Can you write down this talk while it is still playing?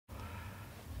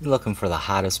You're looking for the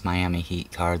hottest Miami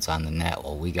Heat cards on the net?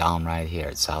 Well, we got them right here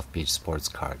at South Beach Sports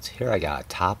Cards. Here I got a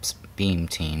Topps Beam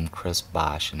Team, Chris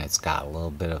Bosh, and it's got a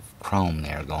little bit of chrome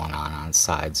there going on the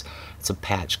sides. It's a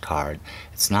patch card.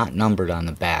 It's not numbered on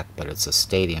the back, but it's a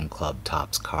Stadium Club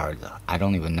Topps card. I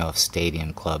don't even know if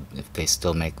Stadium Club, if they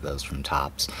still make those from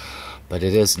Topps, but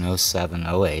it is an 07,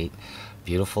 08.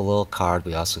 Beautiful little card.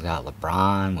 We also got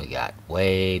LeBron, we got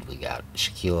Wade, we got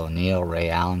Shaquille O'Neal,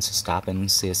 Ray Allen. So stop in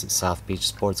and see us at South Beach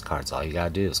Sports Cards. All you gotta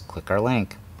do is click our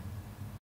link.